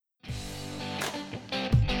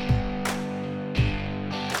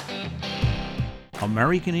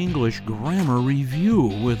American English Grammar Review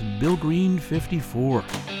with Billgreen54.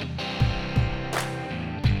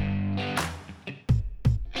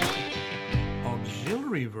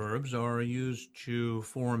 Auxiliary verbs are used to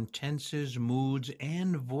form tenses, moods,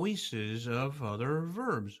 and voices of other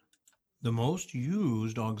verbs. The most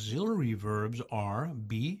used auxiliary verbs are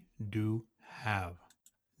be, do, have.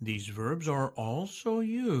 These verbs are also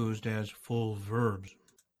used as full verbs.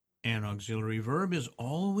 An auxiliary verb is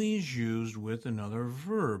always used with another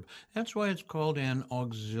verb. That's why it's called an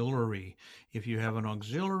auxiliary. If you have an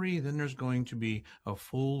auxiliary, then there's going to be a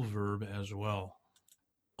full verb as well.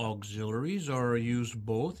 Auxiliaries are used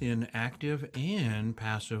both in active and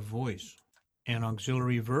passive voice. An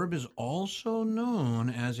auxiliary verb is also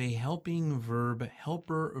known as a helping verb,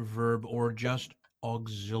 helper verb, or just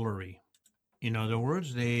auxiliary. In other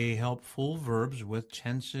words, they help full verbs with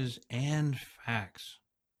tenses and facts.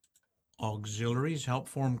 Auxiliaries help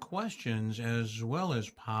form questions as well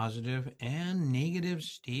as positive and negative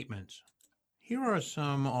statements. Here are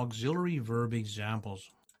some auxiliary verb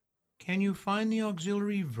examples. Can you find the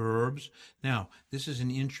auxiliary verbs? Now, this is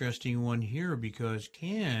an interesting one here because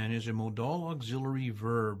can is a modal auxiliary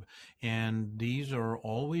verb, and these are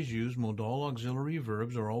always used, modal auxiliary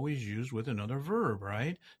verbs are always used with another verb,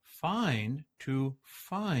 right? Find, to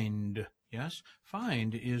find. Yes,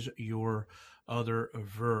 find is your other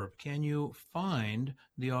verb. Can you find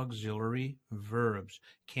the auxiliary verbs?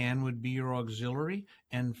 Can would be your auxiliary,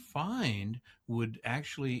 and find would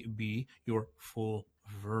actually be your full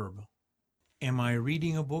verb. Am I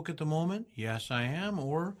reading a book at the moment? Yes, I am,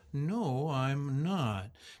 or no, I'm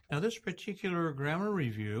not. Now, this particular grammar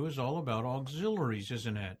review is all about auxiliaries,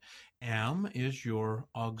 isn't it? Am is your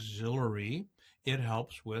auxiliary. It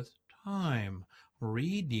helps with time.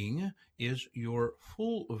 Reading is your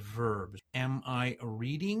full verb. Am I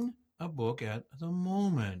reading a book at the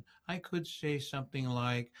moment? I could say something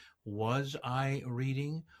like, was I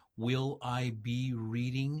reading? Will I be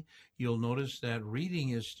reading? You'll notice that reading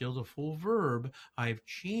is still the full verb. I've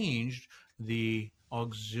changed the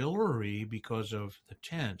auxiliary because of the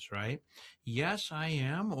tense, right? Yes, I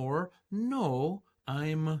am, or no,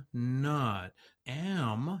 I'm not.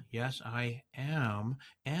 Am, yes, I am.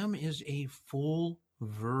 Am is a full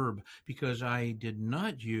verb because I did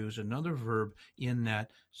not use another verb in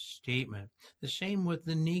that statement. The same with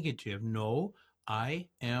the negative. No, I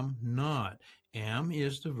am not. Am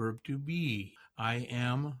is the verb to be. I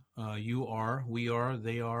am, you are, we are,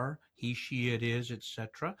 they are, he, she, it is,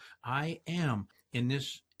 etc. I am. In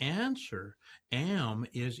this answer, am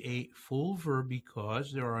is a full verb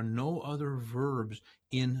because there are no other verbs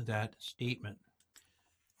in that statement.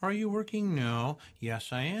 Are you working now? Yes,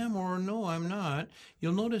 I am, or no, I'm not.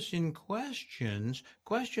 You'll notice in questions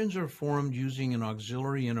are formed using an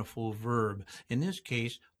auxiliary and a full verb. In this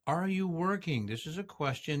case, are you working? This is a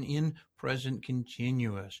question in present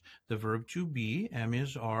continuous. The verb to be, am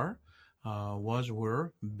is are, was,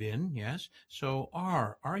 were, been, yes. So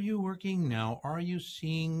are you working now? Are you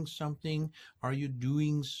seeing something? Are you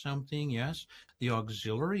doing something? Yes. The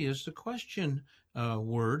auxiliary is the question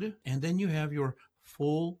word, and then you have your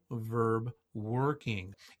full verb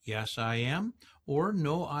working. Yes, I am, or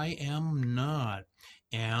no, I am not.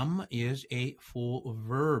 Am is a full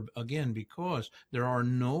verb, again, because there are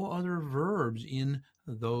no other verbs in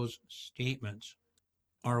those statements.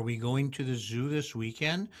 Are we going to the zoo this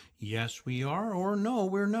weekend? Yes, we are, or no,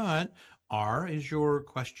 we're not. Are is your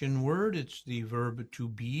question word. It's the verb to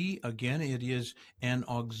be. Again, it is an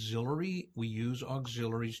auxiliary. We use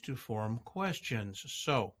auxiliaries to form questions.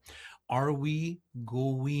 So, are we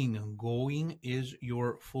going? Going is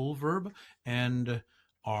your full verb, and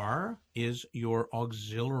are is your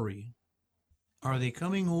auxiliary. Are they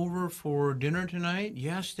coming over for dinner tonight?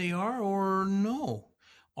 Yes, they are, or no.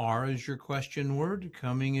 Are is your question word,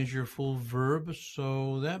 coming is your full verb,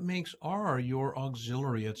 so that makes are your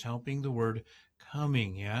auxiliary. It's helping the word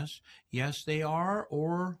coming, yes? Yes, they are,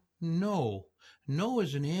 or no. No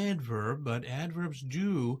is an adverb, but adverbs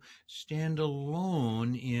do stand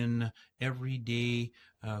alone in everyday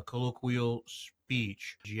colloquial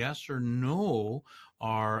speech. Yes or no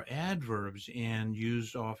are adverbs and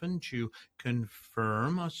used often to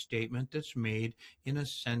confirm a statement that's made in a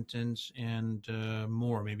sentence and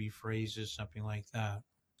more, maybe phrases, something like that.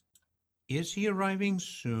 Is he arriving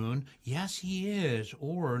soon? Yes, he is.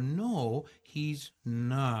 Or no, he's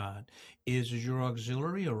not. Is your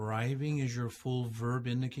auxiliary. Arriving is your full verb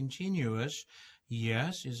in the continuous.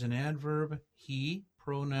 Yes is an adverb. He,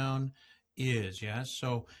 pronoun, is. Yes,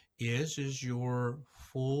 so is your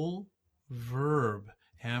full verb.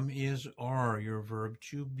 Am is are, your verb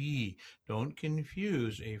to be. Don't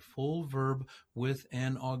confuse a full verb with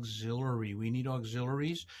an auxiliary. We need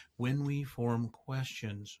auxiliaries when we form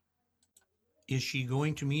questions. Is she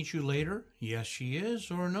going to meet you later? Yes, she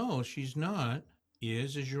is, or no, she's not.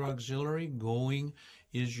 Is your auxiliary. Going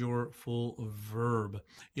is your full verb.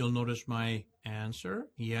 You'll notice my answer.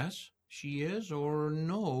 Yes, she is, or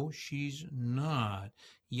no, she's not.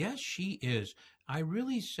 Yes, she is. I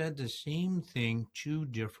really said the same thing two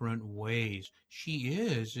different ways. She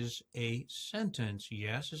is a sentence.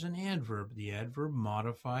 Yes is an adverb. The adverb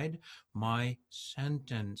modified my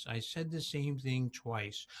sentence. I said the same thing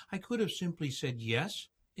twice. I could have simply said yes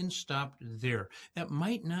and stopped there. That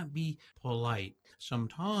might not be polite.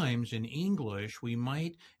 Sometimes in English, we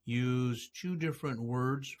might use two different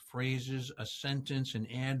words, phrases, a sentence, an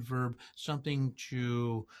adverb, something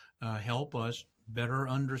to help us better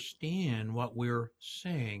understand what we're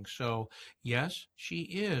saying. So, yes, she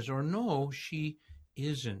is, or no, she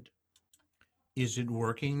isn't. Is it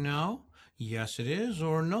working now? Yes, it is,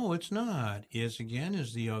 or no, it's not. Is again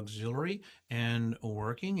is the auxiliary, and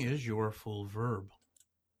working is your full verb.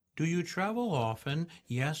 Do you travel often?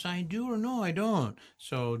 Yes, I do, or no, I don't.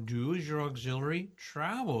 So do is your auxiliary.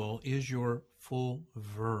 Travel is your full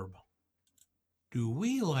verb. Do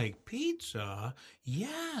we like pizza?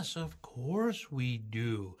 Yes, of course we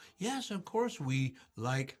do. Yes, of course we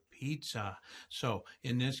like pizza. So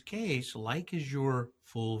in this case, like is your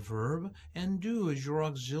full verb and do is your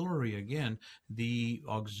auxiliary. Again, the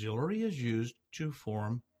auxiliary is used to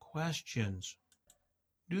form questions.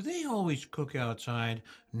 Do they always cook outside?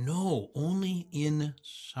 No, only in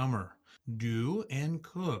summer. Do and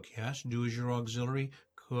cook. Yes, do is your auxiliary.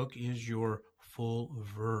 Cook is your full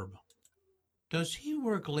verb. Does he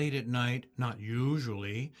work late at night? Not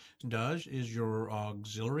usually. Does is your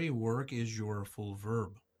auxiliary. Work is your full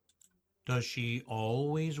verb. Does she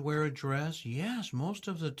always wear a dress? Yes, most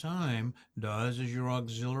of the time. Does is your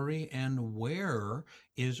auxiliary, and wear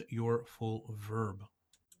is your full verb.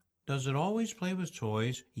 Does it always play with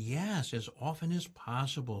toys? Yes, as often as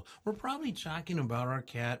possible. We're probably talking about our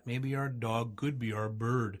cat, maybe our dog, could be our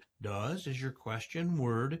bird. Does is your question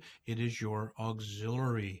word. It is your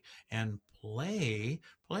auxiliary. And play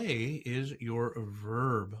is your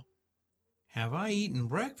verb. Have I eaten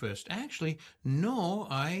breakfast? Actually, no,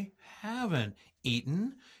 I haven't.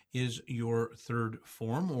 Eaten is your third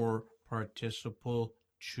form or participle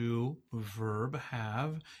to verb.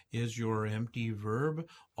 Have is your empty verb,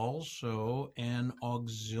 also an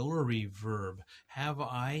auxiliary verb. Have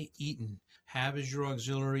I eaten? Have is your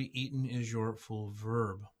auxiliary, eaten is your full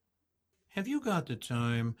verb. Have you got the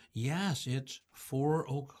time? Yes, it's 4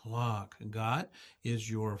 o'clock. Got is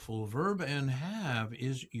your full verb, and have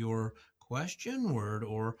is your question word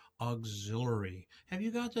or auxiliary. Have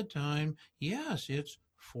you got the time? Yes, it's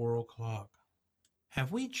 4 o'clock.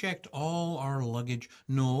 Have we checked all our luggage?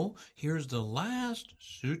 No, here's the last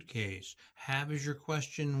suitcase. Have is your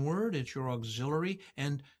question word, it's your auxiliary,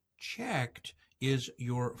 and checked is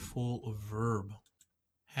your full verb.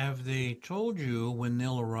 Have they told you when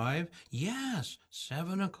they'll arrive? Yes,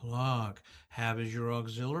 7 o'clock. Have is your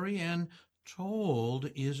auxiliary, and told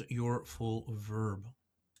is your full verb.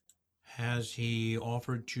 Has he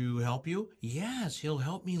offered to help you? Yes, he'll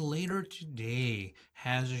help me later today.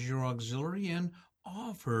 Has is your auxiliary, and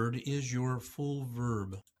offered is your full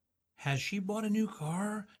verb. Has she bought a new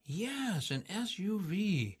car? Yes, an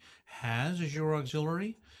SUV. Has is your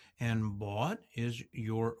auxiliary, and bought is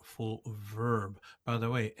your full verb. By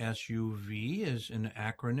the way, SUV is an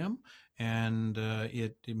acronym, and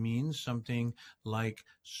it means something like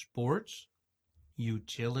sports,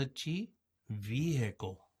 utility,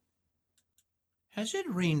 vehicle. Has it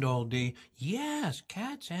rained all day? Yes,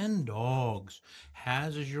 cats and dogs.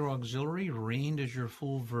 Has is your auxiliary, rained is your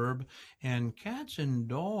full verb, and cats and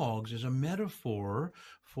dogs is a metaphor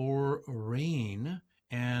for rain,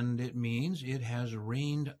 and it means it has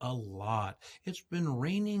rained a lot. It's been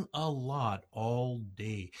raining a lot all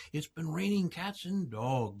day. It's been raining cats and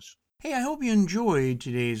dogs. Hey, I hope you enjoyed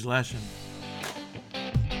today's lesson.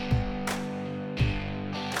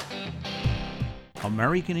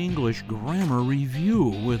 American English Grammar Review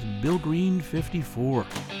with Billgreen54.